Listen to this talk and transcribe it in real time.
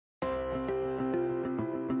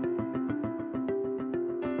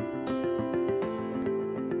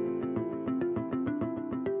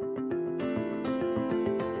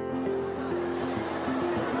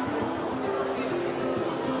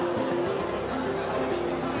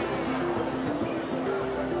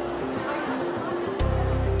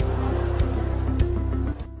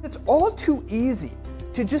all too easy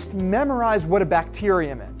to just memorize what a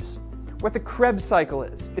bacterium is, what the Krebs cycle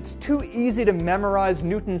is. It's too easy to memorize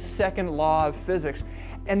Newton's second law of physics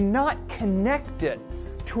and not connect it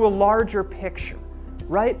to a larger picture,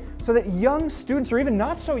 right? So that young students, or even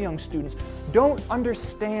not so young students, don't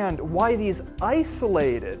understand why these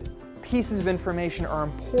isolated pieces of information are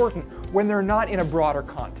important when they're not in a broader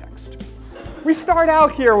context. We start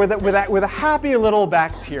out here with a happy little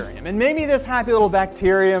bacterium, and maybe this happy little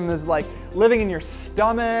bacterium is like living in your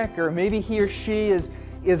stomach, or maybe he or she is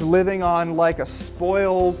living on like a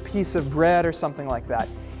spoiled piece of bread or something like that.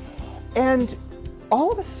 And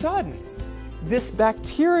all of a sudden, this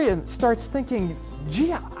bacterium starts thinking,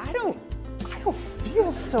 gee, I don't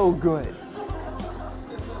feel so good.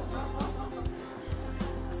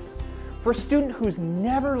 For a student who's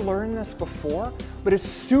never learned this before, but is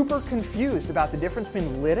super confused about the difference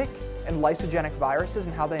between lytic and lysogenic viruses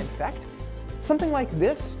and how they infect, something like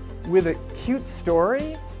this with a cute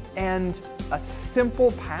story and a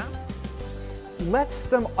simple path lets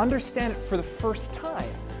them understand it for the first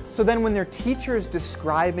time. So then when their teacher is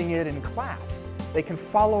describing it in class, they can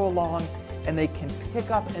follow along and they can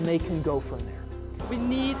pick up and they can go from there. We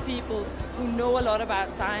need people who know a lot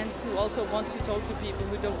about science, who also want to talk to people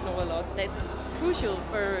who don't know a lot. That's crucial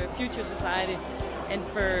for future society and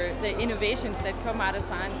for the innovations that come out of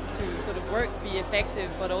science to sort of work, be effective,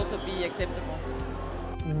 but also be acceptable.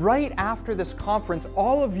 Right after this conference,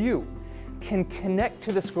 all of you can connect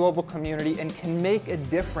to this global community and can make a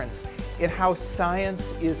difference in how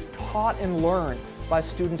science is taught and learned by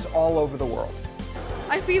students all over the world.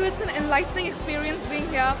 I feel it's an enlightening experience being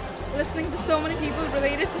here, listening to so many people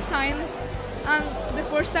related to science and the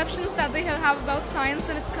perceptions that they have about science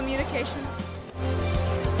and its communication.